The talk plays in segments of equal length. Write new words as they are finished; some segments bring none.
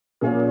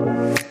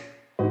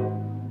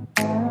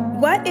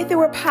What if it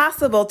were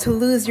possible to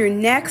lose your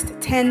next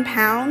 10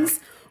 pounds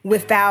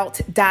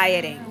without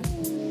dieting?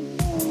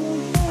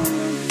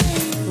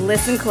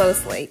 Listen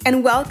closely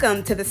and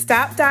welcome to the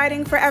Stop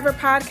Dieting Forever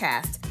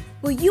podcast,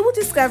 where you will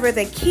discover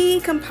the key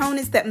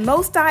components that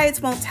most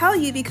diets won't tell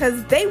you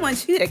because they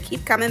want you to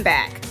keep coming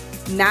back.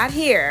 Not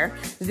here.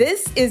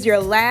 This is your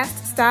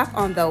last stop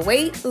on the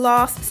weight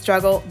loss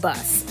struggle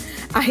bus.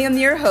 I am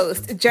your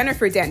host,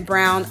 Jennifer Dent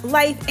Brown,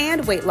 life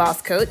and weight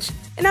loss coach,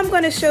 and I'm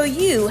going to show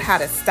you how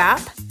to stop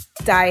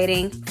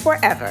dieting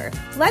forever.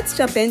 Let's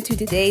jump into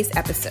today's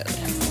episode.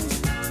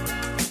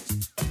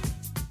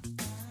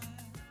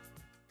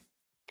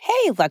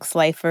 Hey, Lux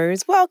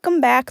Lifers,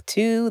 welcome back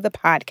to the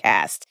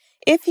podcast.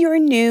 If you're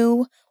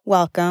new,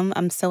 welcome.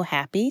 I'm so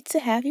happy to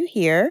have you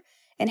here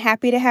and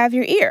happy to have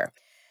your ear.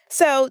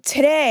 So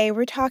today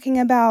we're talking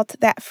about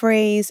that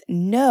phrase,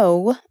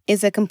 no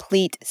is a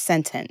complete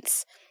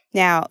sentence.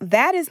 Now,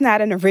 that is not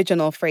an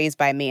original phrase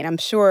by me, and I'm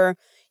sure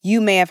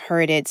you may have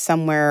heard it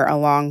somewhere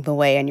along the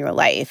way in your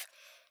life.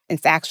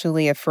 It's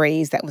actually a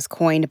phrase that was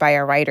coined by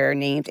a writer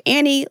named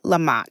Annie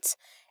Lamott.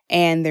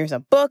 And there's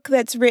a book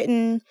that's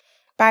written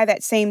by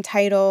that same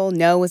title,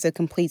 No is a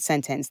Complete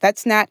Sentence.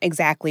 That's not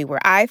exactly where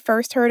I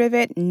first heard of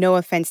it. No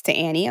offense to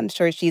Annie. I'm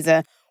sure she's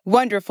a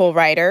wonderful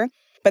writer.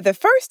 But the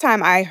first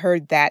time I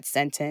heard that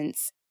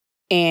sentence,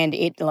 and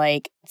it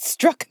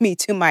struck me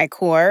to my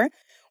core,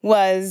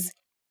 was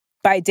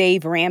by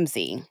Dave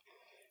Ramsey.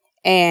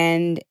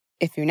 And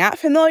if you're not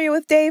familiar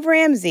with Dave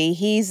Ramsey,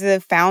 he's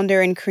the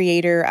founder and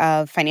creator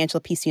of Financial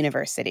Peace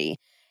University.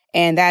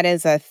 And that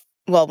is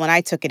when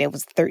I took it, it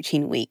was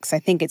 13 weeks. I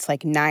think it's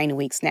 9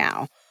 weeks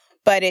now.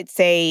 But it's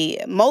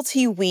a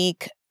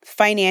multi-week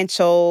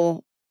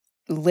financial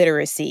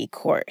literacy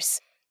course.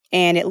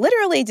 And it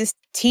literally just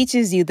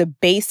teaches you the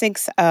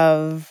basics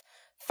of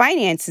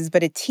finances,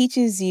 but it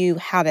teaches you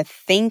how to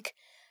think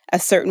a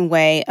certain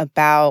way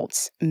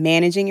about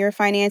managing your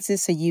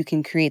finances so you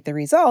can create the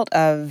result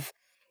of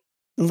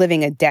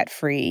living a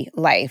debt-free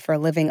life or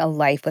living a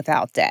life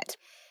without debt.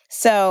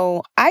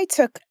 So I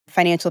took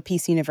Financial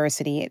Peace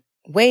University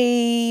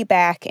way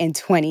back in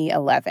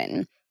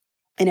 2011.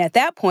 And at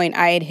that point,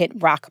 I had hit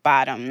rock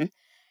bottom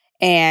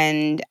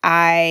and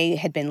I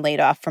had been laid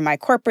off from my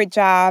corporate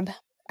job.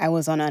 I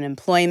was on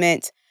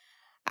unemployment.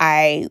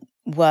 I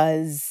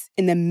was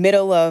in the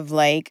middle of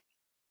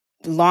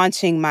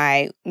launching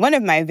one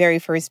of my very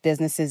first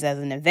businesses as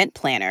an event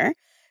planner.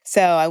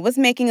 So I was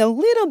making a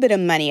little bit of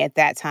money at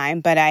that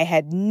time, but I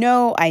had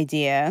no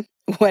idea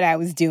what I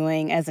was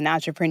doing as an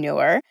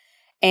entrepreneur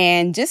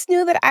and just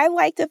knew that I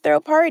liked to throw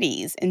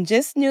parties and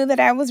just knew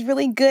that I was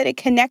really good at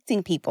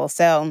connecting people.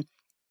 So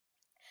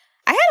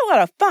I had a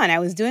lot of fun. I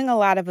was doing a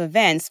lot of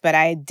events, but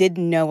I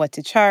didn't know what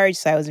to charge.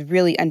 So I was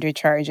really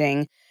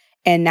undercharging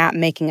and not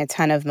making a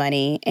ton of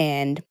money.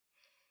 And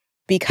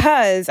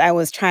because I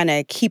was trying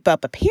to keep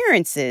up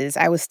appearances,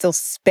 I was still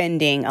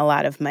spending a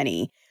lot of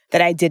money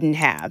that I didn't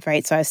have,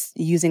 right? So I was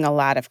using a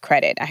lot of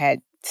credit. I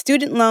had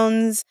student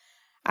loans.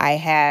 I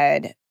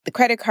had the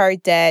credit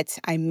card debt.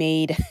 I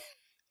made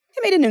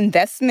an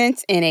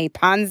investment in a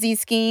Ponzi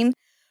scheme.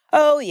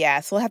 Oh, yeah.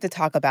 So we'll have to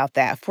talk about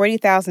that.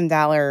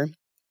 $40,000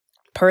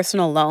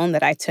 personal loan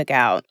that I took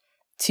out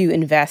to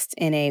invest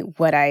in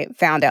what I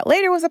found out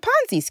later was a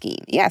Ponzi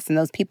scheme. Yes, and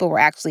those people were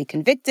actually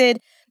convicted.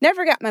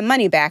 Never got my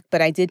money back,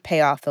 but I did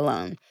pay off the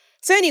loan.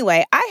 So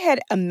anyway, I had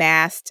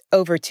amassed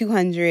over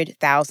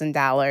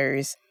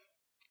 $200,000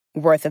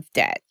 worth of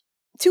debt,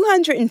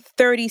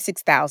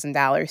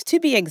 $236,000 to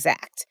be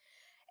exact.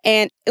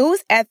 And it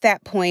was at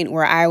that point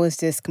where I was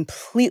just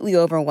completely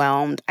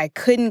overwhelmed. I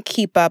couldn't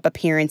keep up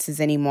appearances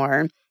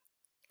anymore.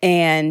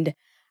 And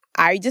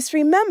I just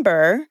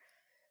remember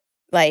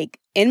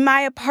in my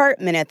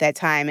apartment at that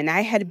time, and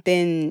I had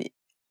been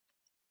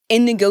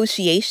in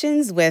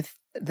negotiations with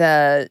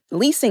the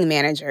leasing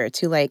manager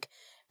to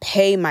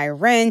pay my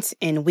rent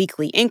in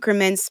weekly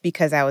increments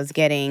because I was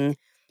getting,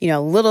 a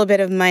little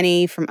bit of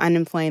money from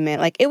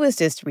unemployment. It was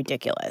just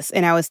ridiculous.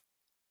 And I was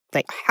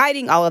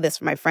hiding all of this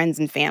from my friends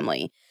and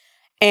family.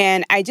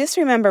 And I just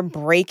remember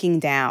breaking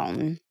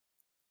down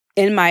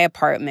in my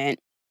apartment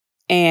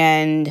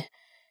and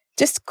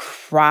just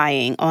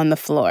crying on the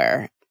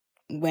floor.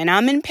 When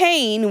I'm in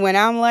pain, when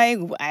I'm I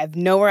have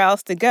nowhere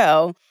else to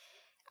go,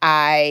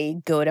 I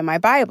go to my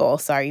Bible.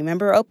 So I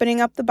remember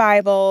opening up the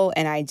Bible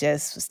and I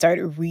just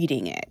started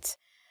reading it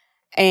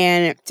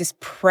and just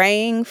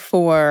praying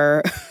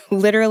for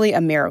literally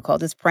a miracle,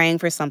 just praying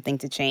for something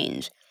to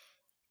change.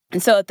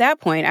 And so at that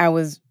point, I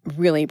was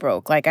really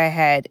broke. I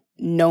had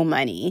no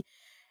money.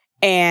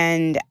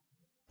 And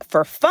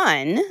for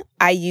fun,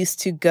 I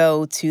used to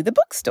go to the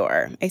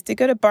bookstore. I used to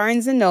go to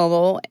Barnes &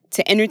 Noble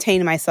to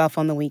entertain myself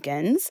on the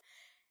weekends.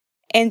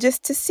 And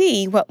just to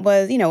see what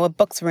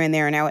books were in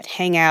there. And I would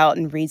hang out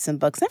and read some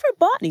books. Never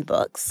bought any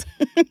books,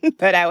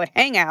 but I would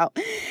hang out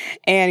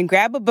and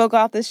grab a book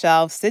off the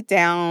shelf, sit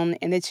down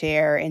in the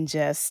chair and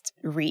just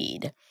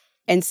read.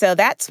 And so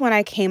that's when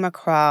I came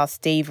across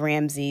Dave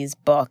Ramsey's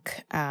book,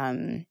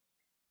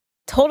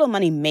 Total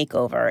Money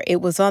Makeover. It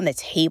was on the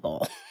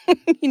table.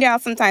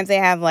 Sometimes they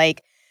have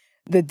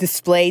the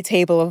display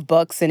table of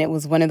books, and it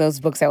was one of those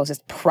books that was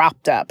just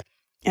propped up.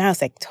 And I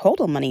was like,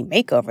 Total Money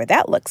Makeover,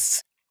 that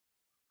looks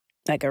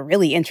like a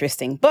really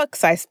interesting book.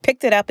 So I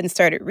picked it up and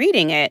started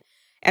reading it.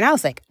 And I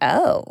was like,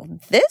 oh,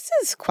 this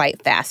is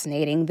quite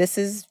fascinating. This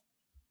is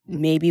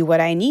maybe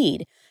what I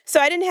need. So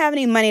I didn't have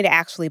any money to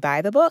actually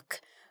buy the book,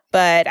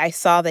 but I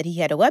saw that he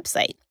had a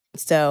website.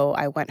 So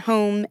I went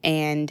home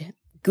and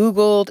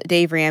Googled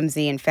Dave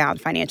Ramsey and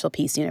found Financial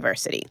Peace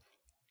University.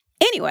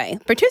 Anyway,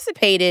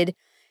 participated,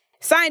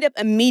 signed up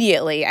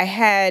immediately.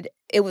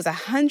 It was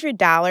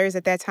 $100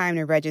 at that time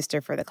to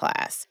register for the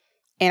class.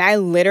 And I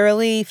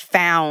literally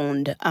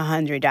found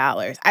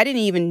 $100. I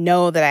didn't even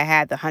know that I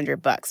had the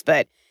 $100,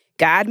 but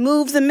God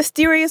moves in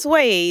mysterious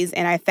ways.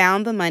 And I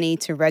found the money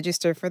to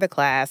register for the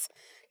class,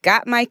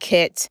 got my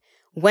kit,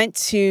 went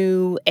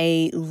to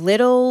a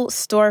little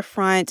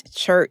storefront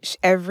church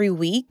every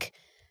week,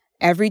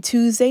 every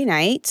Tuesday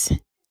night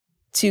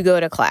to go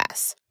to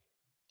class.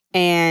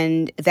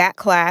 And that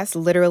class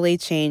literally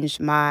changed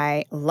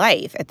my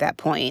life at that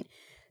point.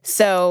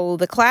 So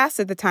the class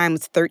at the time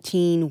was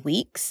 13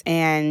 weeks,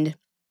 and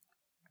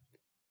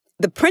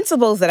the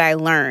principles that I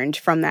learned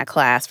from that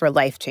class were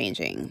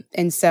life-changing.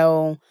 And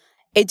so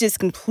it just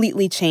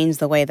completely changed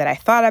the way that I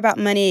thought about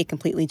money. It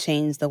completely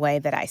changed the way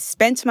that I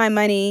spent my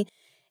money.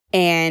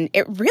 And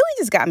it really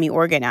just got me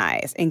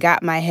organized and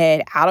got my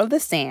head out of the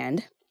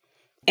sand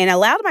and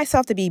allowed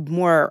myself to be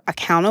more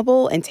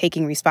accountable and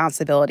taking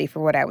responsibility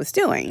for what I was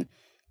doing.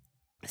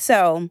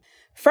 So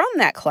from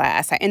that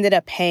class, I ended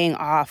up paying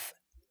off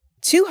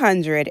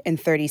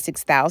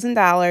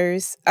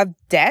 $236,000 of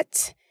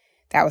debt.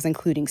 That was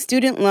including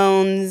student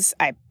loans.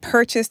 I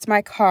purchased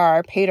my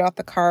car, paid off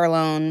the car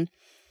loan,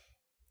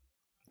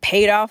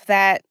 paid off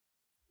that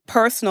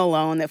personal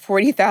loan, that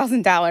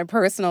 $40,000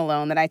 personal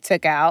loan that I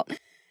took out,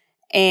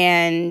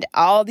 and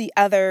all the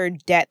other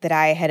debt that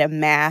I had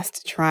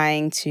amassed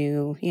trying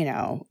to,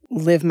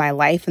 live my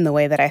life in the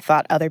way that I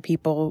thought other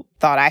people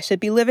thought I should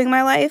be living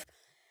my life.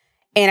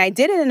 And I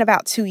did it in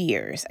about 2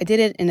 years.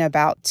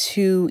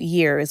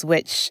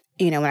 Which,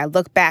 when I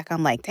look back,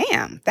 I'm like,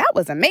 damn, that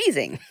was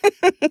amazing.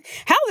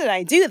 How did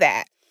I do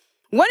that?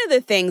 One of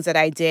the things that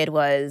I did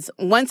was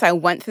once I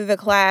went through the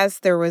class,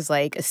 there was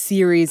like a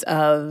series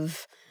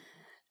of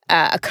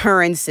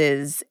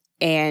occurrences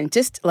and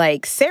just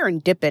like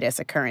serendipitous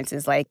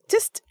occurrences, like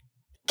just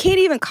can't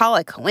even call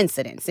it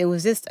coincidence. It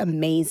was just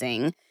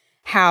amazing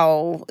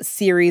how a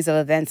series of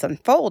events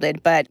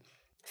unfolded. But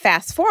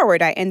fast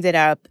forward, I ended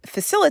up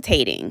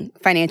facilitating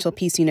Financial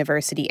Peace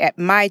University at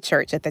my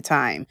church at the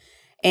time.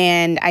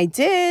 And I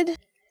think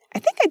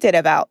I did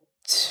about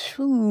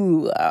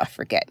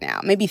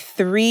maybe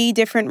 3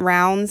 different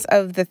rounds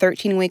of the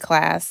 13-week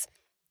class.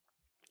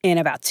 And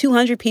about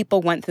 200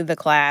 people went through the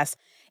class.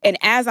 And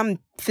as I'm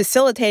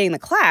facilitating the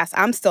class,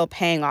 I'm still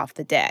paying off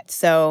the debt.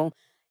 So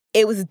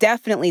it was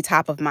definitely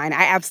top of mind.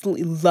 I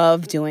absolutely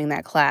love doing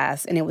that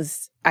class. And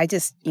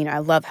I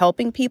love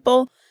helping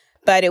people.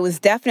 But it was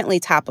definitely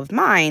top of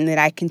mind that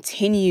I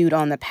continued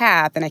on the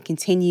path and I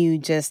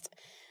continued just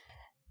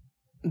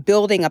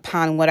building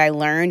upon what I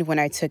learned when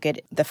I took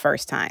it the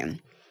first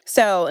time.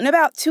 So in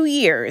about 2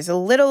 years, a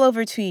little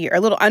under 2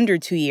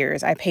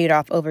 years, I paid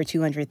off over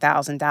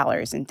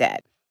 $200,000 in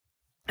debt.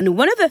 And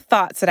one of the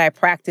thoughts that I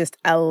practiced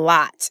a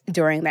lot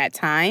during that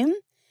time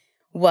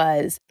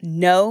was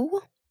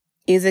no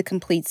is a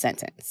complete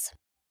sentence.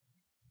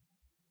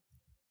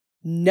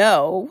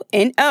 No,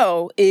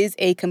 N-O, is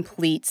a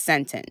complete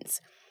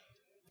sentence.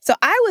 So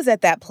I was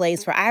at that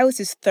place where I was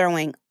just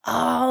throwing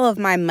all of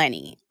my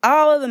money,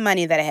 all of the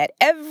money that I had,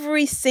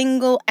 every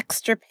single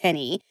extra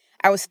penny,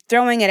 I was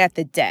throwing it at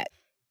the debt.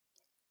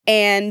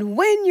 And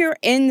when you're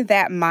in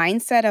that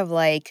mindset of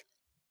like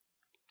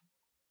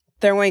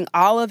throwing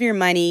all of your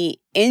money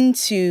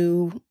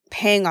into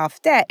paying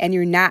off debt and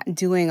you're not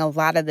doing a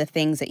lot of the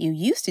things that you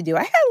used to do,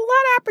 I had a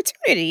lot of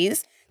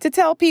opportunities to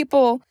tell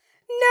people,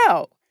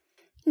 no,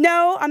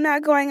 I'm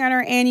not going on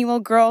our annual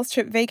girls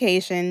trip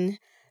vacation.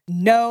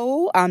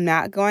 No, I'm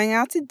not going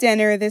out to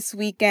dinner this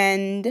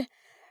weekend.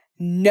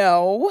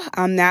 No,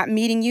 I'm not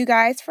meeting you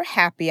guys for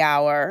happy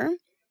hour.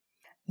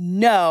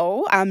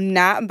 No, I'm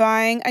not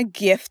buying a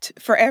gift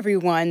for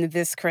everyone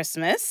this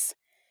Christmas.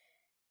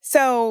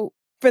 So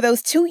for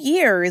those 2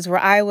 years where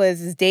I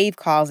was, as Dave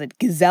calls it,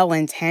 gazelle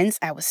intense,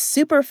 I was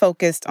super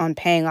focused on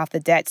paying off the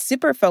debt,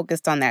 super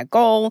focused on that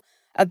goal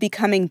of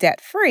becoming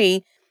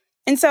debt-free.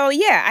 And so,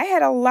 I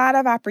had a lot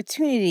of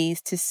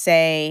opportunities to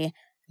say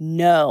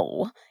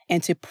no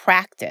and to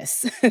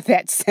practice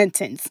that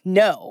sentence,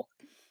 no.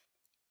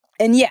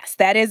 And yes,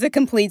 that is a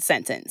complete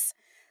sentence.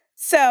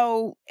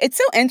 So it's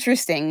so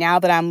interesting now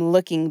that I'm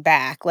looking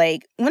back.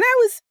 Like when I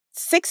was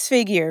 6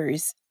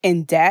 figures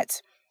in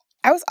debt,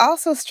 I was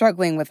also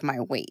struggling with my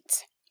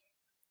weight.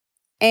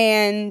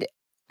 And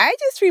I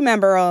just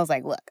remember I was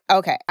like, look,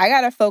 okay, I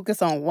got to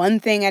focus on one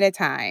thing at a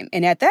time.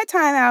 And at that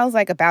time, I was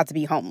like about to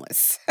be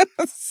homeless.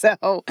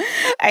 So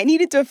I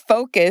needed to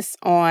focus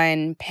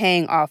on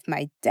paying off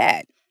my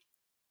debt.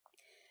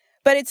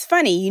 But it's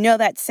funny,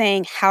 that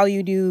saying, how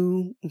you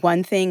do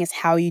one thing is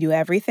how you do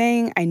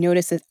everything. I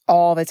notice it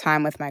all the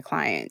time with my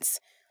clients.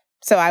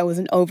 So I was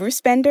an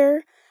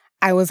overspender.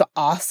 I was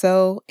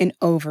also an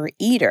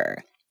overeater.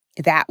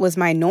 That was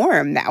my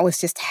norm. That was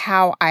just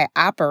how I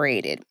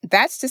operated.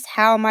 That's just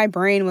how my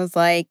brain was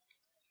like,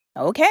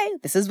 okay,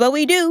 this is what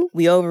we do.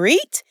 We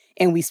overeat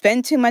and we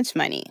spend too much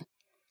money.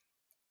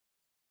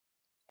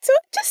 So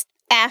just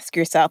ask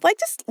yourself,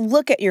 just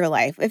look at your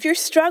life. If you're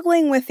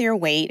struggling with your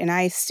weight, and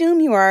I assume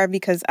you are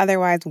because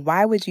otherwise,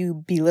 why would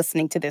you be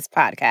listening to this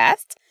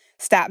podcast?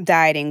 Stop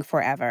dieting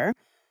forever.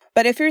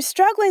 But if you're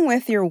struggling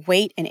with your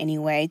weight in any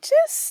way,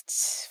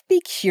 just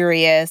be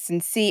curious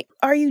and see,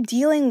 are you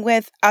dealing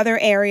with other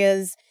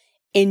areas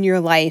in your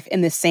life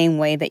in the same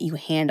way that you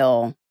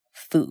handle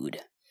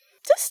food?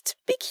 Just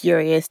be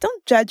curious.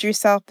 Don't judge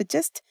yourself, but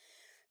just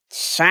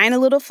shine a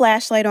little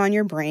flashlight on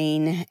your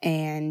brain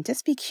and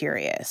just be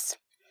curious.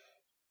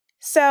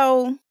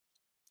 So,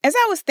 as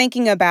I was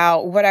thinking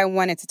about what I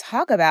wanted to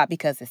talk about,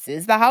 because this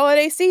is the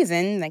holiday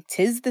season,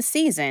 'tis the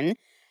season,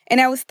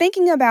 and I was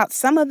thinking about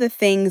some of the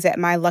things that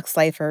my Lux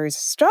Lifers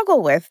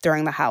struggle with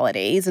during the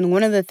holidays. And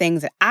one of the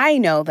things that I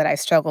know that I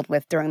struggled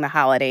with during the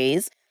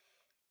holidays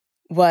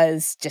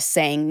was just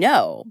saying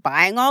no,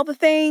 buying all the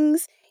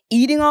things,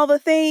 eating all the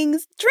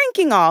things,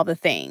 drinking all the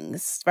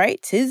things, right?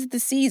 'Tis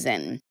the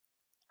season.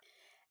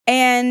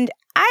 And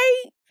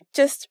I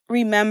just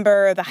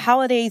remember the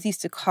holidays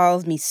used to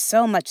cause me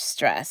so much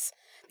stress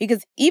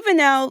because even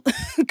though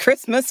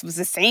Christmas was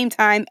the same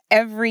time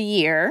every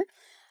year,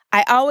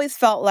 I always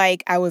felt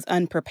like I was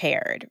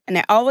unprepared. And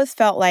I always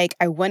felt like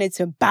I wanted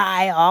to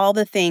buy all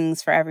the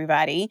things for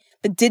everybody,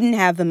 but didn't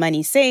have the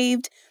money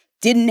saved,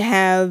 didn't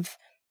have,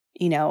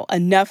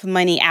 enough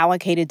money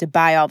allocated to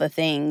buy all the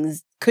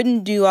things,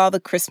 couldn't do all the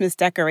Christmas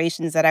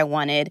decorations that I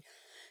wanted.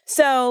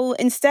 So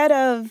instead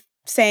of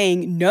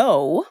saying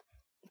no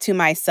to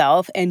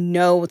myself and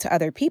no to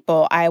other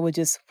people, I would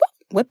just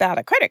whip out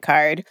a credit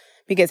card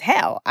because,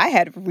 hell, I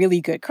had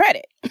really good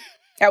credit.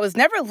 I was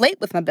never late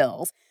with my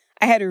bills.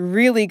 I had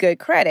really good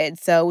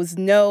credit, so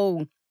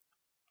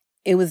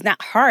it was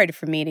not hard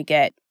for me to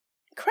get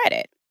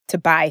credit to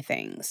buy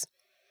things.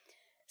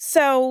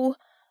 So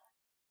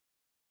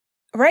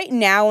right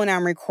now when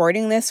I'm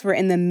recording this, we're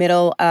in the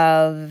middle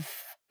of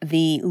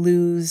the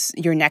Lose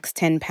Your Next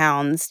 10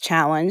 Pounds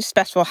Challenge,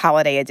 special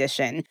holiday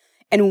edition.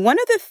 And one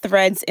of the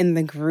threads in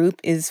the group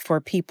is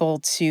for people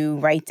to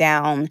write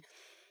down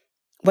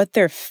what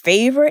their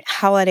favorite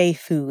holiday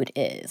food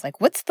is.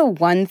 What's the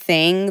one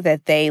thing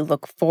that they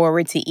look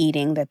forward to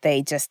eating that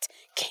they just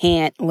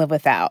can't live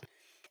without?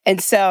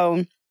 And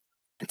so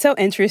it's so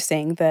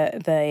interesting,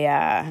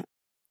 the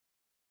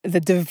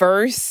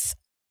diverse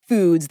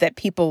foods that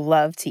people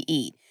love to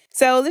eat.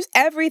 So there's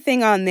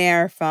everything on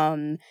there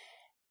from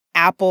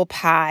apple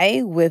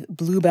pie with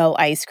Bluebell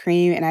ice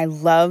cream. And I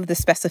love the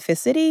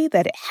specificity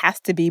that it has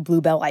to be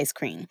Bluebell ice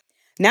cream.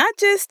 Not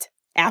just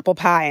apple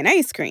pie and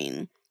ice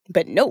cream,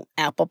 but no,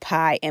 apple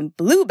pie and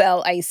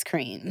Bluebell ice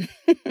cream.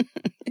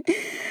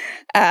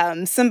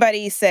 A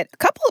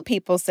couple of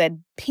people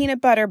said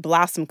peanut butter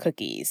blossom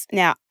cookies.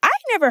 Now, I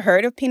never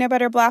heard of peanut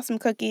butter blossom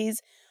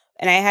cookies.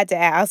 And I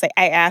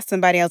asked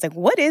somebody, I was like,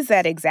 what is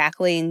that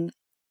exactly? And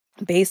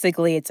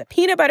basically, it's a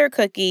peanut butter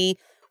cookie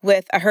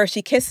with a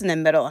Hershey Kiss in the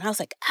middle. And I was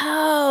like,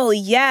 oh,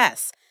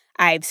 yes.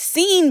 I've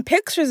seen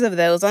pictures of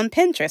those on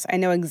Pinterest. I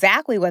know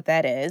exactly what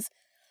that is.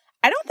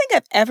 I don't think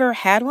I've ever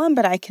had one,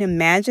 but I can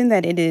imagine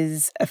that it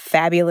is a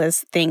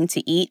fabulous thing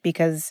to eat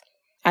because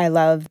I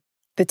love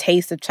the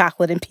taste of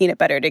chocolate and peanut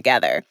butter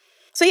together.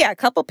 So yeah, a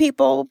couple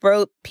people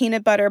wrote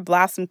peanut butter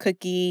blossom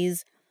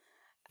cookies.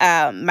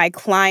 My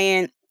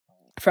client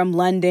from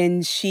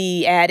London,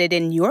 she added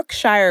in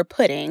Yorkshire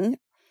pudding.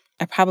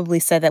 I probably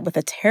said that with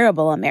a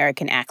terrible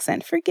American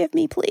accent. Forgive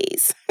me,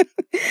 please.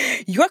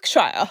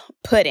 Yorkshire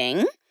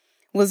pudding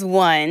was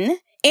one.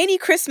 Any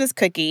Christmas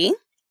cookie.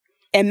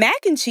 And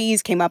mac and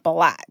cheese came up a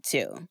lot,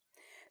 too.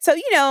 So,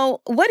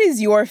 what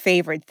is your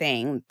favorite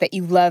thing that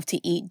you love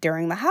to eat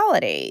during the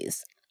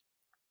holidays?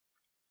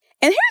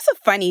 And here's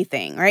a funny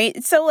thing,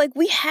 right? So,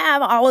 we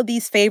have all of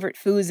these favorite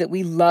foods that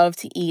we love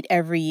to eat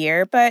every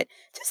year, but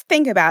just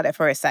think about it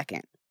for a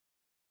second.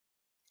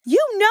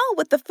 You know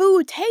what the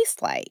food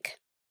tastes like.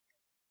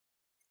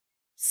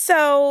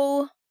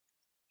 So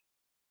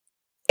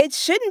it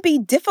shouldn't be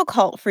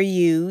difficult for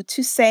you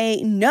to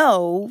say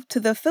no to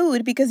the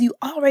food because you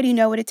already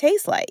know what it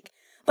tastes like.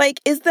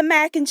 Is the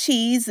mac and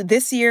cheese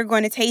this year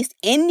going to taste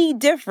any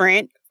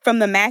different from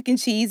the mac and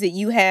cheese that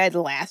you had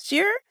last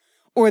year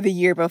or the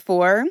year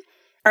before?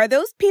 Are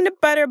those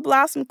peanut butter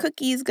blossom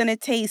cookies going to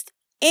taste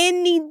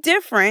any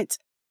different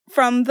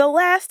from the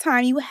last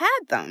time you had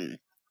them?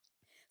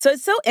 So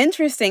it's so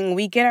interesting.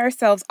 We get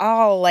ourselves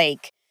all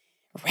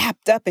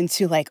wrapped up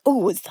into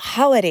oh, it's the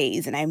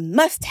holidays and I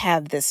must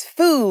have this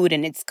food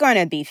and it's going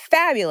to be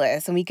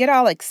fabulous. And we get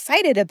all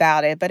excited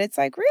about it, but it's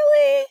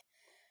really?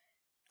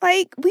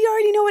 We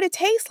already know what it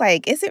tastes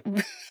like. Is it,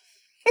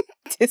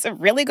 is it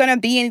really going to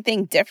be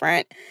anything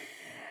different?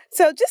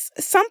 So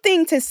just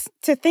something to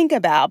think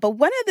about. But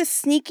one of the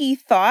sneaky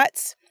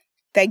thoughts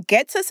that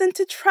gets us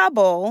into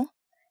trouble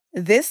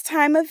this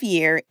time of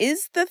year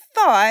is the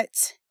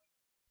thought,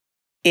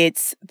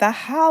 it's the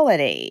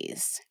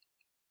holidays.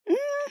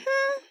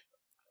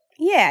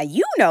 Yeah,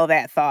 you know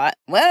that thought.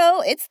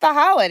 Well, it's the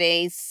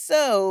holidays,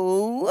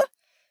 so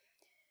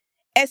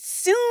as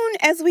soon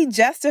as we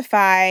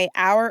justify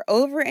our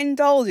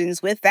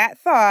overindulgence with that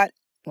thought,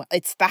 well,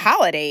 it's the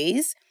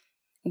holidays,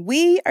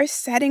 we are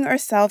setting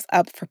ourselves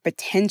up for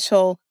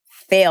potential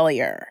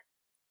failure.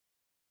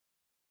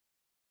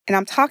 And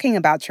I'm talking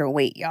about your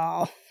weight,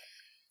 y'all.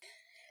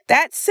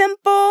 That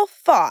simple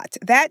thought,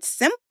 that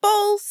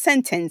simple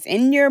sentence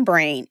in your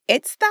brain,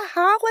 it's the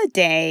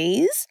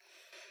holidays,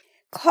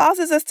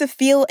 causes us to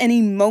feel an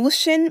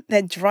emotion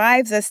that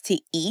drives us to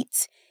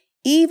eat,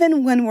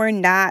 even when we're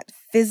not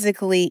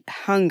physically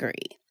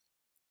hungry.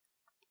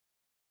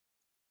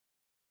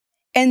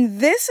 And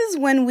this is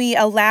when we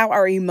allow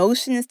our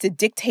emotions to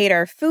dictate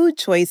our food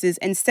choices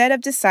instead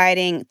of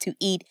deciding to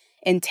eat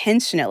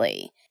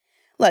intentionally.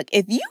 Look,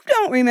 if you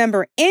don't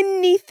remember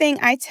anything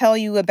I tell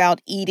you about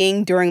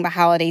eating during the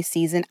holiday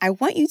season, I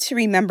want you to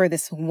remember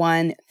this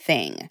one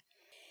thing.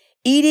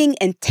 Eating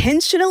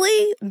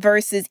intentionally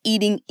versus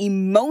eating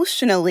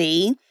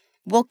emotionally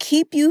will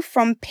keep you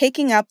from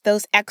picking up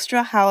those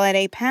extra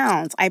holiday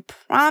pounds. I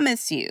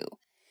promise you.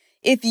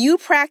 If you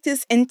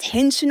practice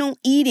intentional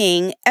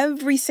eating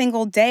every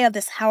single day of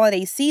this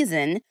holiday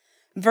season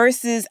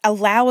versus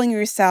allowing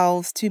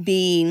yourselves to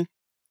be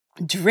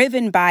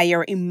driven by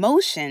your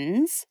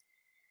emotions,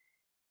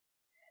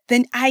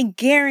 then I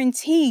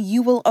guarantee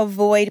you will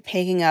avoid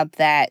picking up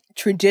that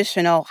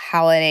traditional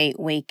holiday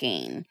weight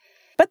gain.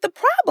 But the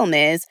problem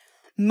is,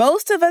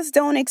 most of us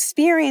don't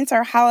experience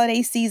our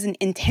holiday season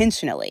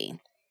intentionally.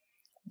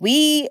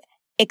 We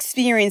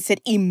experience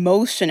it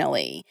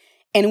emotionally,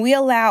 and we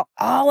allow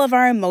all of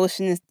our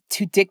emotions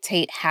to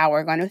dictate how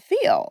we're going to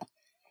feel.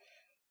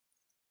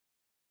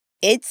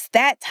 It's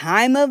that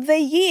time of the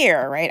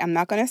year, right? I'm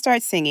not going to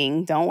start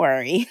singing, don't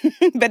worry.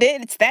 But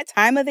it's that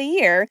time of the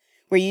year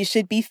where you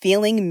should be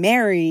feeling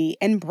merry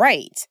and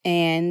bright.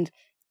 And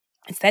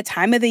it's that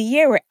time of the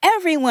year where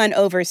everyone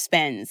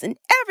overspends and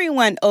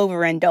everyone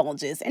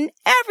overindulges and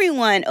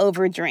everyone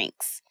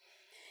overdrinks.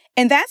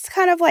 And that's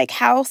kind of like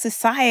how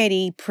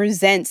society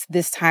presents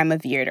this time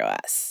of year to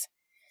us.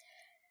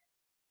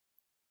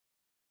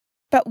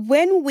 But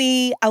when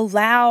we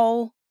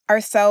allow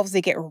ourselves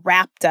to get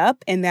wrapped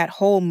up in that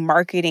whole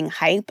marketing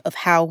hype of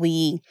how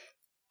we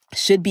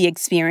should be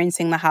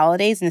experiencing the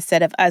holidays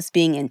instead of us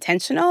being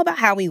intentional about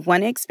how we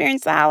want to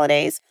experience the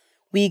holidays,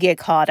 we get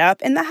caught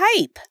up in the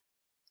hype.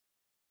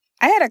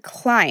 I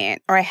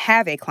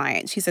have a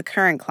client. She's a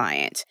current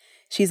client.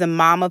 She's a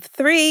mom of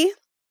 3.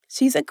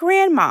 She's a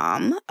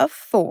grandmom of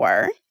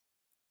 4.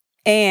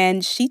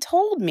 And she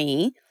told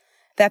me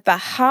that the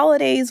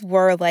holidays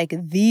were like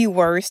the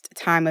worst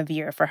time of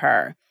year for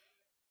her.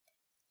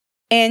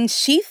 And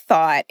she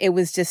thought it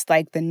was just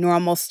like the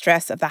normal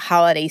stress of the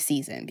holiday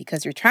season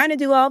because you're trying to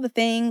do all the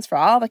things for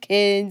all the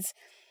kids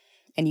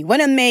and you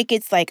want to make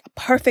it like a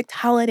perfect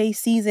holiday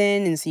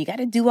season. And so you got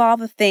to do all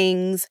the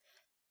things.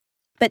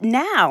 But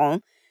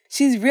now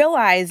she's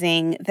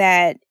realizing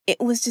that it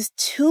was just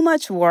too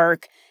much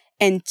work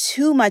and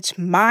too much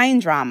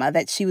mind drama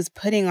that she was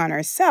putting on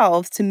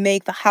herself to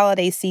make the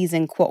holiday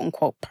season, quote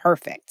unquote,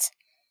 perfect.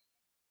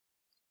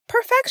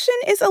 Perfection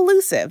is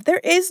elusive.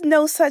 There is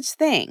no such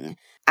thing.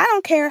 I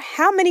don't care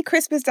how many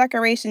Christmas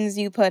decorations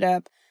you put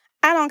up.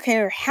 I don't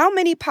care how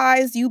many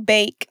pies you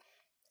bake.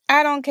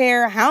 I don't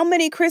care how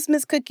many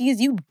Christmas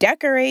cookies you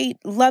decorate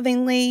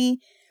lovingly.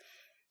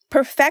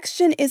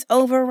 Perfection is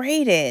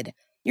overrated.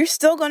 You're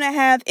still going to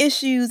have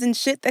issues and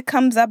shit that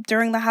comes up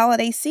during the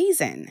holiday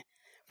season,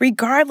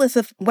 regardless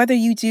of whether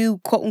you do,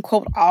 quote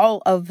unquote,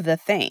 all of the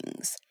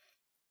things.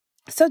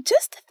 So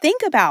just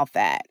think about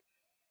that,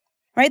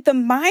 right? The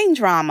mind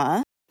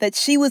drama that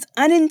she was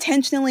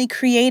unintentionally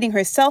creating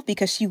herself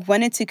because she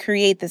wanted to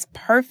create this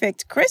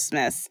perfect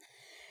Christmas,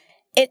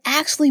 it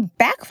actually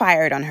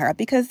backfired on her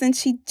because then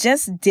she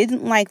just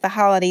didn't like the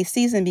holiday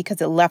season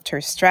because it left her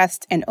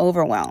stressed and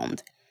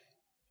overwhelmed.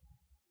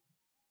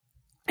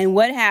 And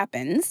what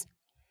happens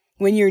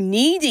when you're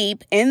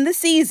knee-deep in the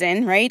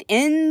season, right,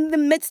 in the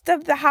midst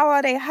of the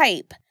holiday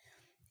hype,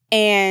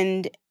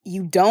 and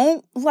you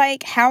don't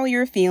like how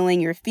you're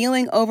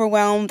feeling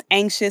overwhelmed,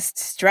 anxious,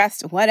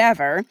 stressed,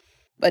 whatever,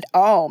 but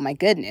oh my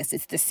goodness,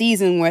 it's the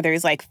season where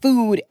there's like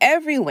food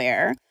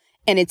everywhere,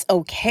 and it's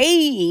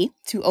okay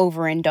to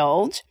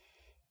overindulge,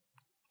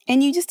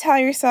 and you just tell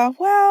yourself,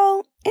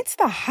 well, it's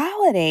the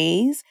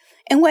holidays,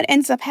 and what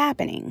ends up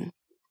happening?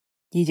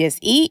 You just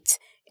eat,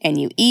 and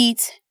you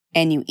eat,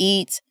 and you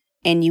eat,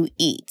 and you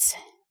eat.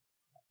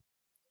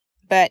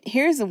 But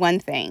here's the one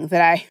thing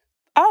that I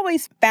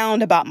always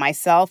found about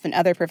myself, and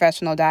other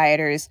professional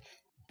dieters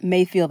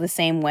may feel the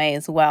same way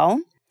as well,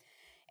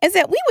 is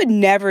that we would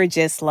never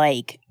just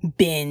like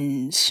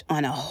binge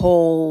on a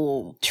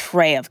whole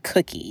tray of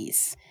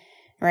cookies,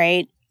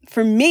 right?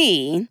 For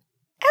me,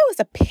 I was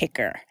a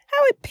picker.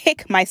 I would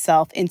pick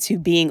myself into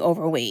being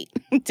overweight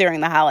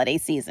during the holiday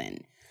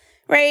season.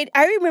 right?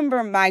 I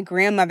remember my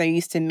grandmother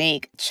used to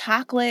make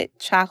chocolate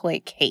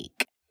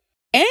cake.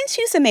 And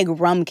she used to make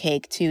rum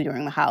cake too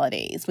during the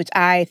holidays, which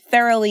I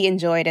thoroughly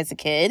enjoyed as a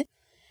kid.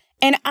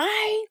 And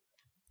I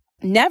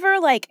never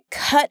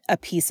cut a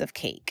piece of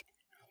cake.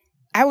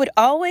 I would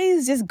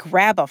always just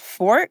grab a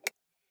fork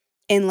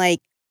and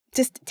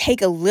just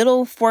take a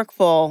little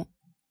forkful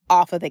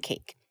off of the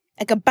cake,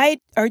 like a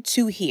bite or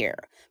two here.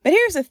 But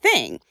here's the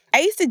thing. I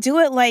used to do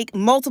it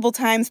multiple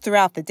times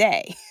throughout the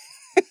day.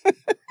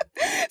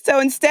 So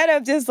instead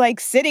of just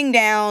sitting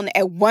down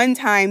at one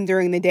time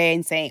during the day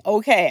and saying,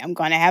 okay, I'm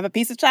going to have a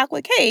piece of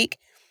chocolate cake,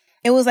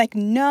 it was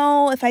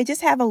no, if I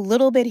just have a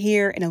little bit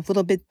here and a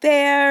little bit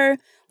there,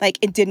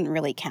 it didn't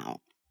really count.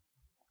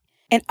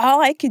 And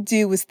all I could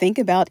do was think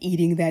about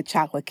eating that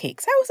chocolate cake.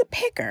 So I was a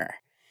picker.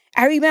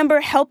 I remember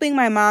helping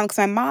my mom because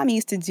my mom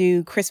used to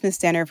do Christmas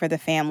dinner for the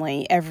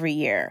family every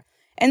year.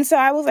 And so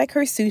I was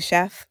her sous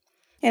chef.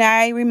 And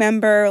I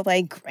remember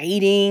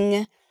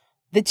grating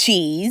the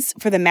cheese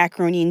for the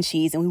macaroni and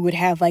cheese. And we would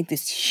have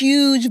this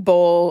huge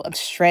bowl of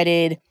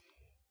shredded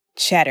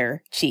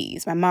cheddar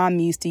cheese. My mom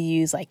used to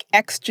use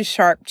extra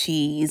sharp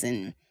cheese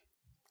and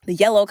the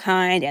yellow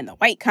kind and the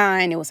white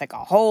kind. It was a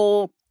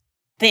whole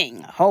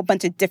thing, a whole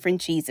bunch of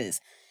different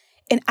cheeses.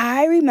 And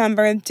I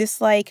remember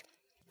just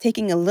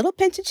taking a little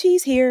pinch of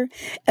cheese here,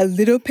 a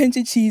little pinch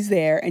of cheese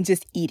there, and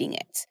just eating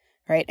it,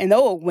 right? And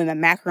when the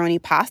macaroni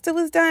pasta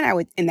was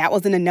done, and that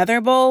was in another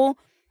bowl,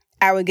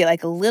 I would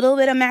get a little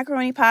bit of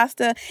macaroni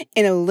pasta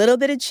and a little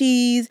bit of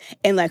cheese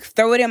and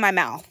throw it in my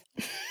mouth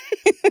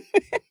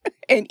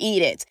and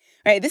eat it,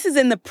 right? This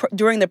is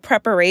during the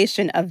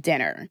preparation of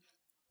dinner.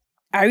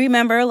 I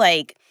remember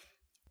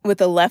with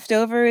the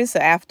leftovers, so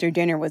after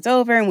dinner was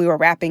over and we were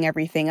wrapping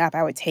everything up,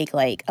 I would take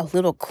a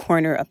little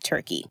corner of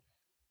turkey.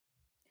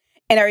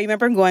 And I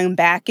remember going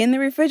back in the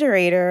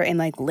refrigerator and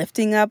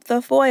lifting up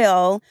the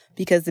foil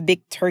because the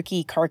big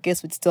turkey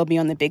carcass would still be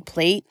on the big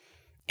plate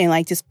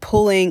and just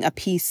pulling a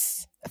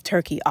piece of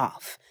turkey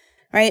off,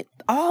 right?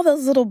 All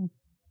those little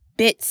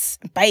bits,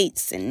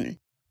 bites, and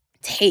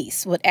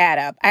tastes would add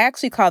up. I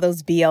actually call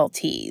those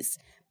BLTs,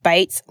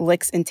 bites,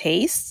 licks, and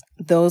tastes.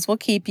 Those will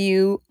keep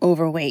you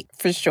overweight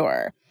for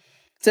sure.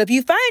 So if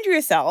you find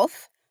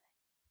yourself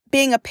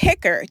being a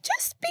picker,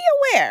 just be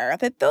aware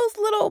that those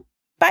little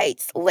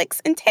bites,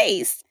 licks, and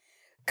tastes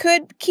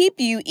could keep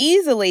you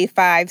easily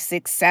 5,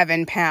 6,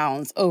 7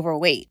 pounds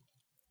overweight.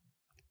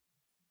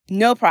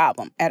 No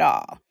problem at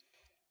all.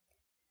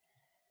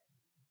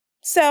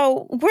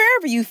 So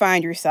wherever you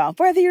find yourself,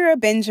 whether you're a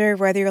binger,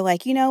 whether you're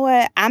you know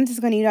what, I'm just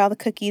going to eat all the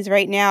cookies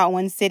right now at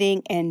one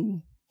sitting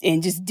and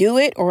just do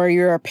it, or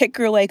you're a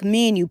picker like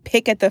me and you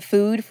pick at the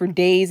food for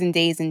days and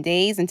days and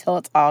days until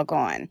it's all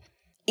gone.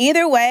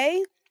 Either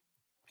way,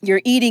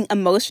 you're eating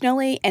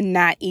emotionally and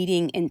not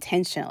eating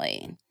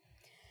intentionally.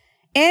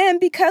 And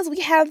because we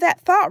have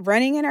that thought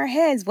running in our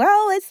heads,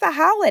 well, it's the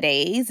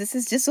holidays. This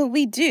is just what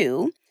we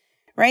do,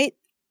 right?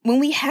 When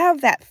we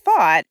have that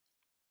thought,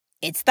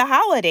 it's the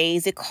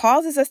holidays. It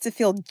causes us to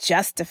feel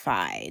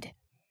justified.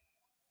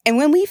 And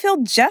when we feel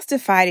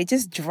justified, it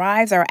just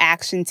drives our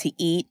action to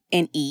eat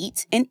and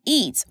eat and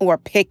eat, or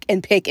pick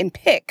and pick and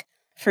pick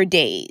for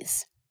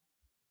days.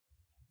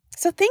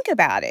 So think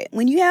about it.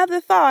 When you have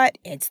the thought,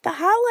 it's the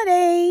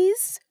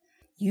holidays,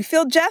 you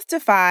feel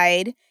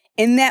justified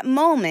in that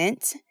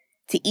moment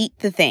to eat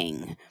the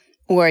thing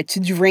or to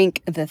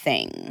drink the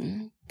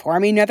thing. Pour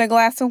me another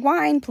glass of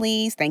wine,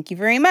 please. Thank you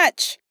very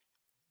much.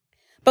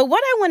 But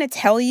what I want to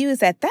tell you is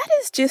that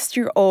is just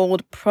your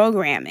old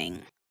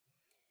programming.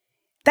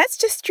 That's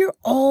just your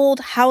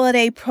old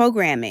holiday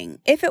programming.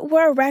 If it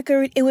were a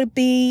record, it would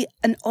be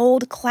an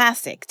old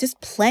classic, just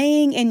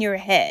playing in your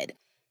head.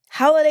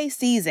 Holiday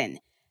season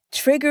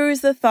triggers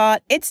the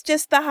thought, it's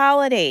just the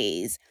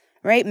holidays,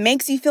 right?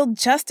 Makes you feel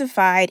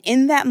justified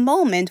in that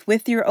moment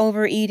with your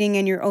overeating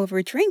and your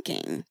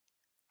overdrinking.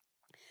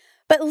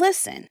 But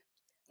listen,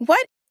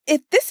 what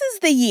if this is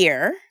the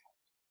year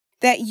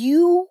that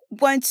you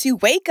want to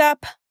wake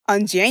up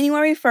on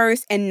January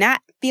 1st and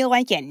not feel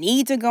like you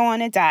need to go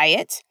on a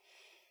diet?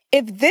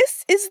 If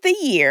this is the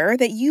year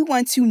that you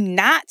want to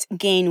not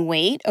gain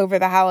weight over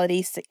the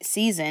holiday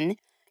season,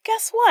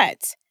 guess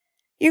what?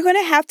 You're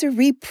going to have to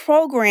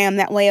reprogram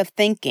that way of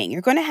thinking.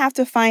 You're going to have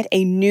to find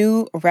a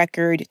new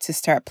record to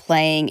start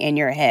playing in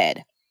your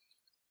head.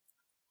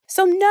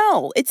 So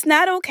no, it's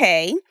not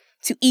okay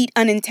to eat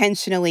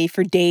unintentionally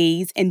for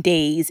days and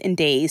days and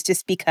days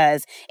just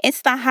because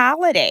it's the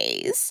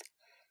holidays.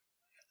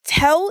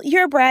 Tell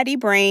your bratty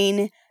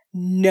brain,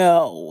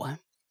 no,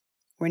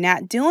 we're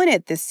not doing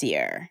it this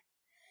year.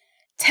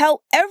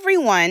 Tell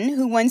everyone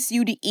who wants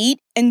you to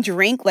eat and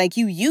drink like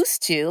you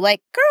used to, girl,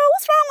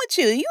 what's wrong with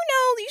you? You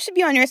know you should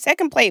be on your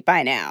second plate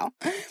by now.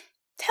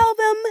 Tell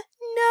them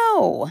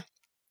no.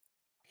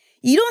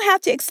 You don't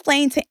have to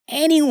explain to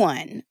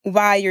anyone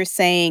why you're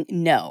saying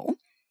no.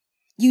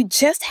 You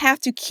just have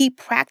to keep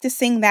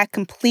practicing that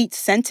complete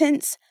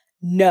sentence,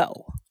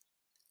 no,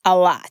 a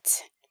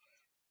lot.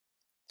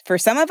 For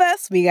some of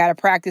us, we got to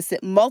practice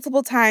it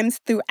multiple times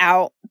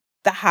throughout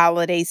the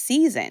holiday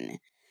season.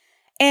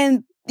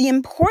 And the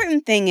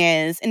important thing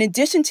is, in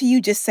addition to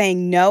you just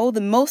saying no,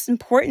 the most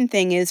important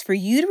thing is for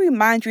you to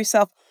remind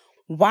yourself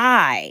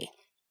why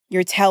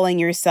you're telling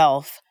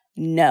yourself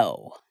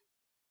no.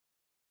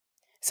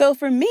 So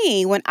for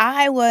me, when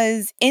I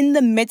was in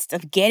the midst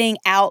of getting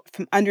out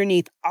from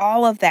underneath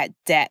all of that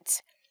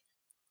debt,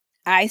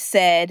 I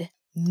said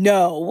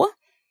no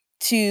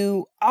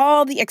to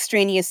all the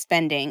extraneous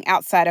spending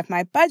outside of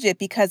my budget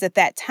because at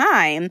that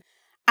time,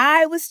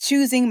 I was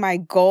choosing my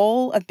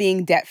goal of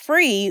being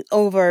debt-free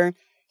over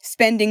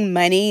spending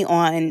money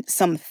on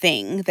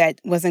something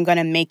that wasn't going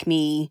to make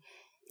me,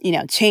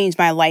 change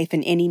my life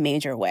in any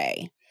major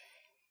way.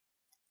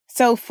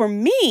 So for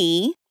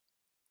me,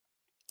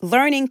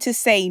 learning to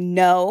say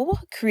no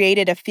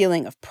created a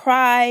feeling of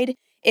pride.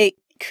 It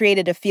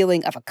created a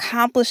feeling of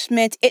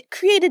accomplishment. It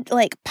created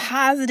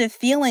positive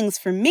feelings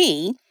for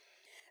me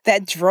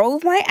that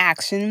drove my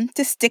action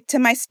to stick to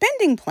my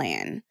spending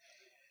plan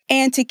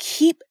and to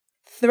keep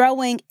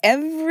throwing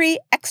every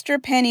extra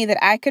penny that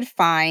I could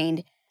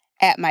find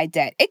at my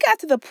debt. It got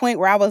to the point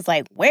where I was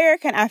like, where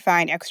can I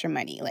find extra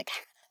money? Like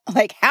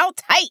how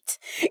tight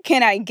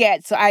can I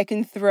get so I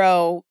can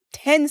throw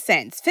 10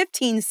 cents,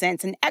 15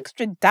 cents, an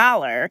extra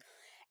dollar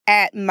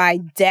at my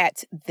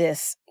debt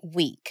this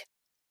week?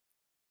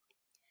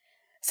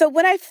 So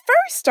when I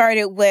first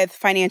started with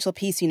Financial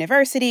Peace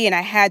University and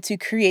I had to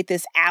create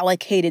this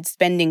allocated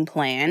spending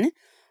plan,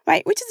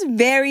 right, which is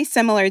very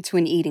similar to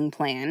an eating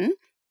plan,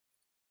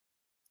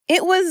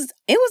 it was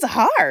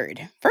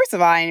hard. First of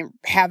all, I didn't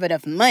have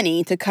enough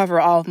money to cover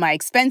all of my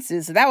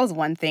expenses, so that was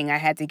one thing I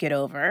had to get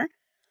over.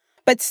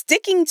 But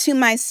sticking to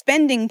my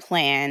spending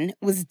plan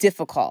was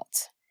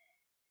difficult.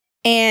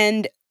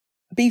 And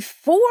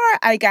before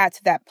I got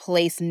to that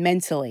place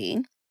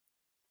mentally,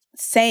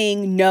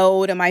 saying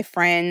no to my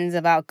friends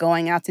about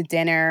going out to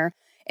dinner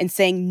and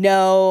saying,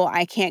 no,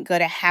 I can't go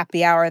to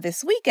happy hour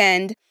this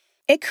weekend,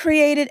 it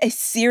created a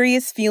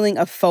serious feeling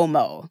of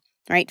FOMO,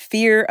 right?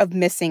 Fear of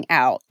missing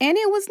out. And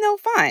it was no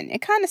fun.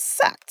 It kind of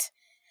sucked.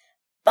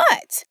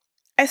 But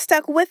I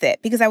stuck with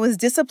it because I was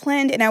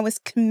disciplined and I was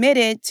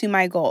committed to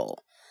my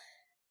goal.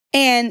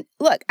 And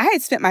look, I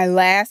had spent my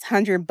last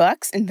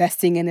 $100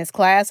 investing in this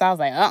class. I was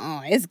like,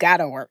 it's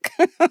gotta work.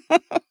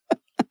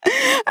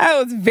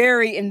 I was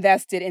very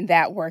invested in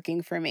that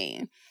working for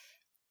me.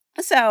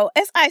 So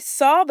as I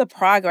saw the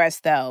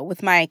progress, though,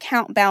 with my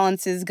account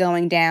balances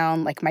going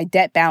down, like my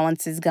debt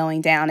balances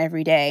going down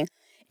every day,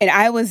 and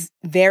I was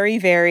very,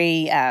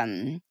 very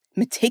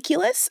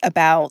meticulous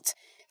about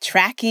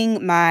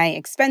tracking my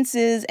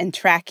expenses and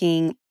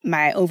tracking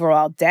my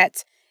overall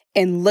debt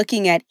and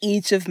looking at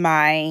each of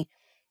my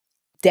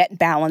debt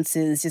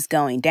balances just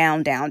going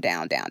down, down,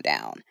 down, down,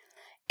 down.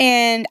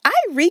 And I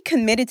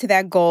recommitted to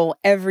that goal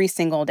every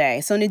single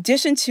day. So in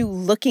addition to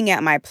looking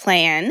at my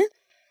plan,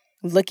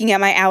 looking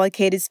at my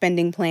allocated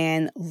spending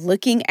plan,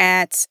 looking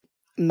at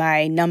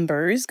my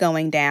numbers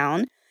going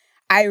down,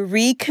 I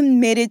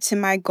recommitted to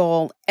my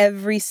goal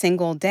every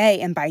single day.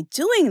 And by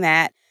doing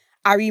that,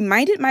 I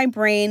reminded my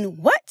brain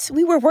what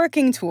we were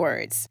working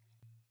towards,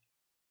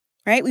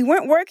 right? We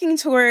weren't working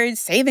towards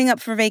saving up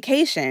for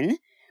vacation.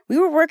 We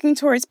were working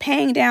towards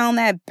paying down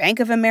that Bank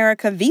of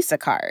America Visa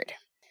card.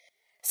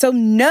 So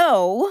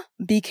no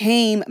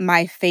became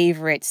my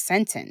favorite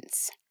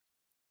sentence.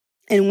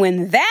 And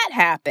when that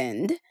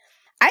happened,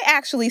 I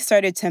actually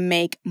started to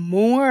make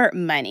more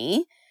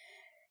money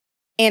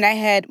and I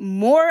had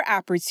more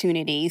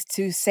opportunities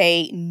to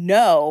say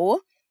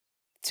no,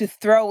 to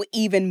throw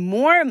even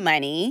more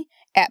money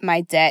at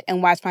my debt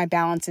and watch my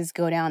balances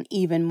go down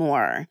even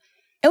more.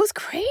 It was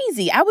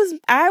crazy. I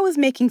was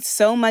making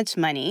so much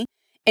money.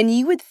 And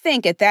you would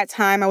think at that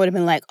time I would have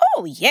been like,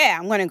 oh, yeah,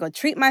 I'm going to go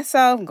treat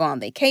myself, go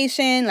on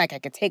vacation. Like I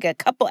could take a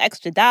couple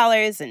extra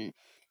dollars and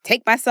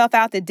take myself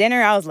out to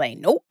dinner. I was like,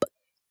 nope.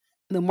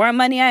 The more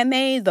money I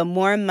made, the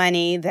more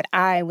money that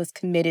I was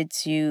committed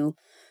to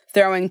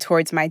throwing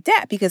towards my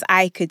debt because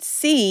I could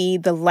see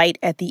the light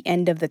at the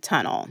end of the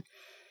tunnel.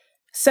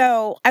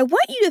 So I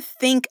want you to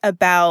think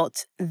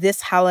about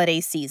this holiday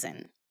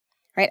season,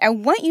 right? I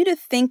want you to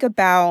think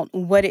about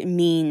what it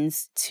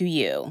means to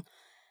you.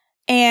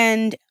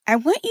 And I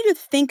want you to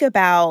think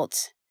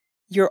about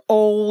your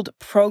old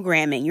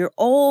programming, your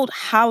old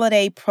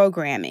holiday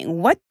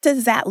programming. What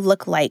does that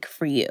look like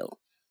for you?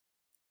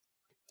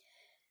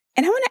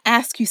 And I want to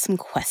ask you some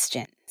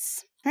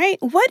questions, right?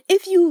 What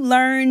if you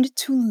learned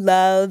to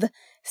love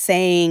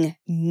saying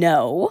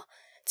no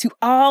to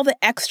all the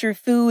extra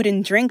food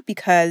and drink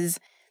because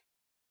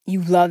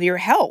you love your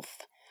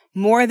health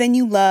more than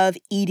you love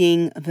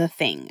eating the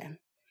thing?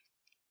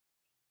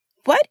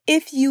 What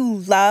if you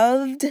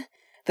loved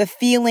the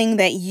feeling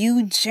that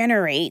you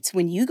generate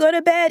when you go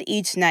to bed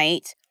each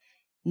night,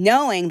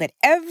 knowing that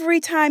every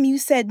time you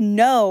said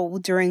no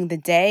during the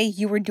day,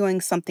 you were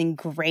doing something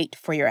great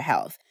for your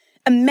health?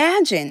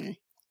 Imagine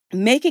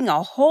making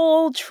a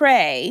whole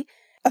tray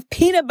of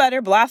peanut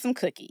butter blossom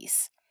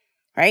cookies,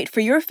 right? For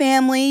your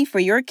family, for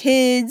your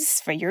kids,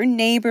 for your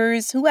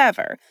neighbors,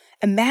 whoever.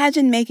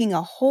 Imagine making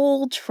a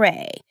whole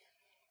tray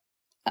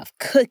of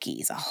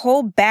cookies, a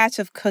whole batch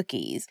of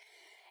cookies,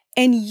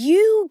 and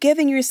you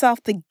giving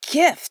yourself the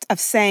gift of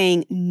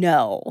saying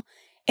no.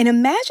 And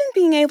imagine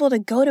being able to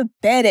go to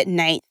bed at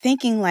night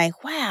thinking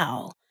like,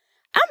 wow,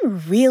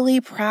 I'm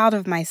really proud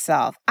of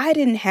myself. I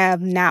didn't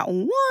have not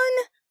one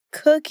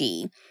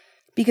cookie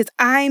because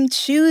I'm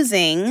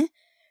choosing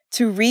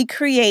to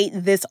recreate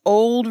this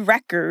old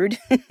record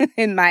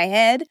in my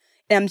head.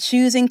 And I'm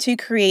choosing to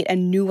create a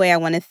new way I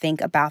want to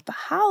think about the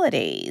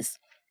holidays.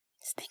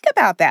 Just think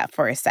about that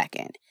for a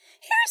second.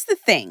 Here's the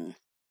thing.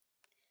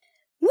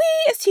 We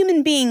as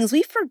human beings,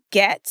 we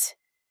forget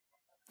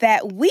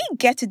that we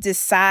get to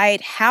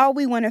decide how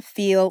we want to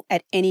feel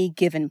at any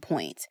given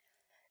point.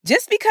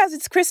 Just because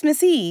it's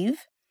Christmas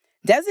Eve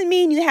doesn't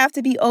mean you have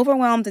to be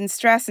overwhelmed and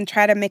stressed and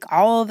try to make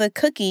all the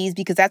cookies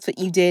because that's what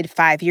you did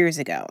 5 years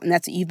ago. And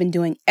that's what you've been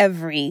doing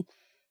every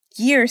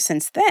year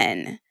since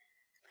then.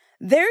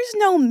 There's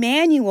no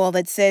manual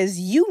that says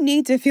you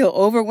need to feel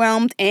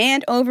overwhelmed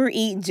and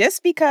overeat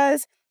just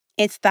because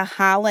it's the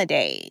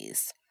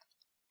holidays.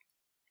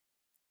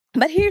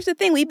 But here's the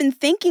thing. We've been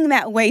thinking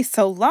that way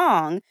so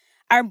long.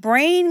 Our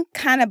brain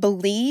kind of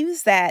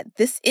believes that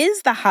this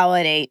is the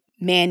holiday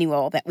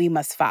manual that we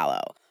must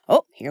follow.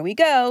 Oh, here we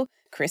go.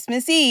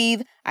 Christmas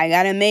Eve. I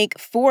got to make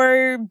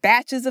 4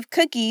 batches of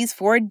cookies,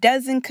 4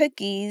 dozen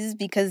cookies,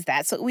 because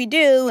that's what we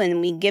do. And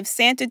we give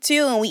Santa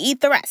 2 and we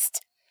eat the rest.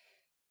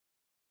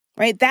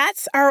 Right?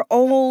 That's our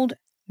old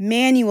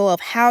manual of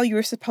how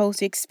you're supposed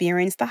to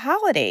experience the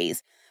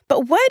holidays.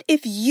 But what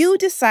if you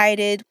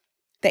decided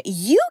that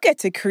you get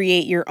to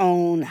create your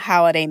own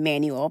holiday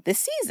manual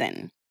this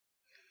season?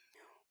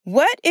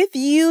 What if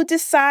you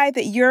decide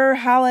that your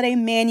holiday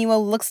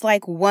manual looks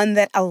like one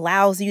that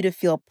allows you to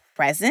feel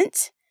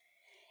present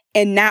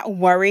and not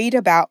worried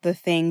about the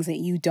things that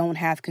you don't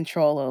have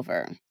control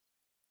over?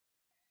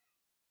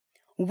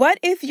 What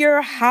if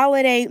your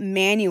holiday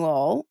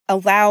manual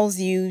allows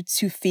you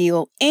to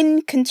feel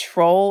in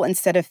control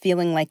instead of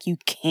feeling like you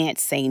can't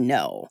say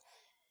no?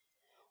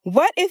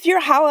 What if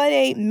your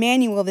holiday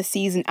manual this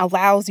season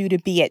allows you to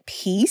be at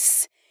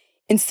peace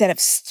instead of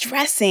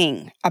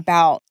stressing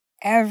about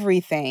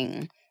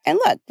everything? And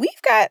look,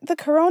 we've got the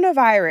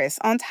coronavirus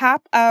on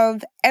top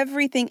of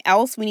everything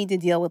else we need to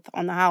deal with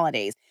on the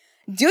holidays.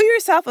 Do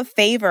yourself a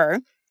favor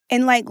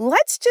and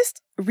let's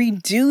just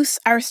reduce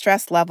our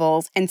stress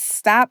levels and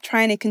stop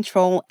trying to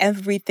control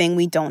everything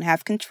we don't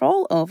have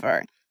control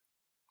over.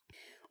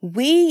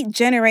 We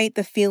generate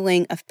the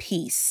feeling of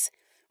peace.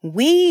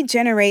 We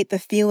generate the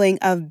feeling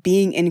of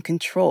being in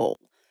control.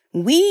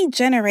 We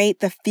generate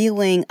the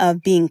feeling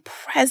of being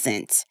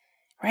present,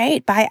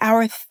 right, by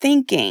our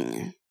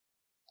thinking.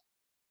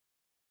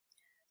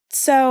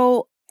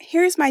 So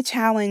here's my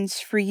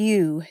challenge for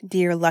you,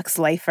 dear Lux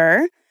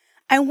Lifer.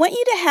 I want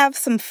you to have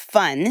some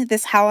fun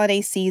this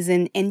holiday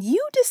season, and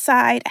you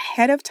decide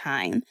ahead of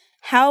time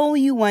how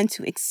you want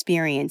to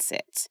experience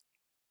it.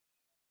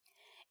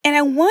 And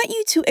I want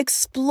you to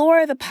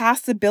explore the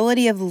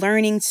possibility of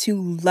learning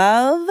to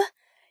love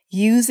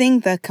using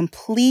the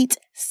complete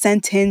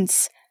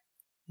sentence,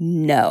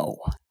 no.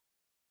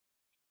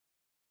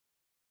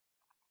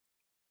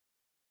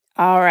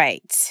 All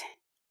right.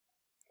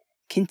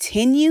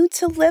 Continue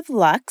to live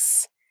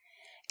Lux,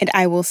 and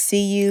I will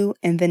see you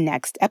in the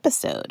next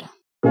episode.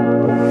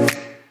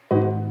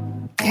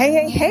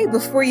 Hey,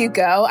 before you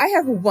go, I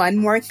have one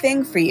more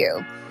thing for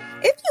you.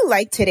 If you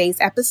liked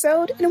today's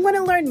episode and want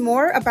to learn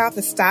more about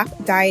the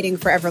Stop Dieting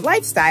Forever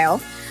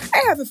lifestyle,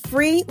 I have a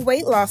free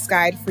weight loss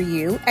guide for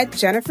you at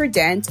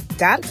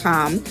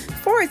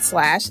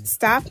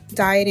jenniferdent.com/Stop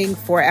Dieting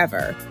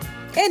Forever.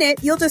 In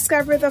it, you'll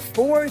discover the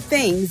 4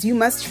 things you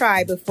must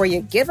try before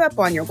you give up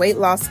on your weight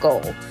loss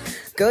goal.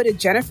 Go to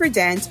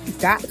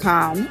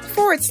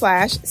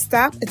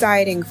jenniferdent.com/Stop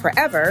Dieting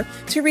Forever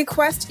to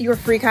request your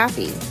free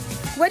copy.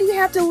 What do you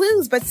have to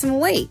lose but some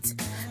weight?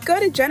 Go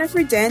to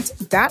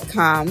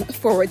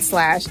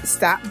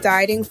jenniferdent.com/Stop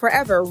Dieting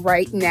Forever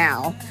right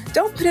now.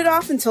 Don't put it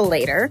off until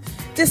later.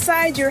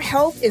 Decide your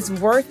health is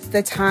worth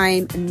the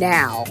time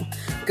now.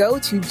 Go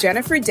to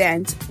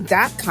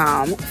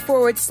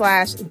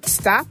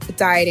jenniferdent.com/Stop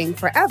Dieting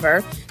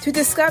Forever to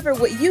discover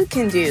what you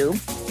can do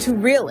to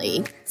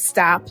really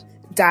stop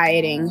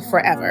dieting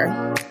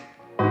forever.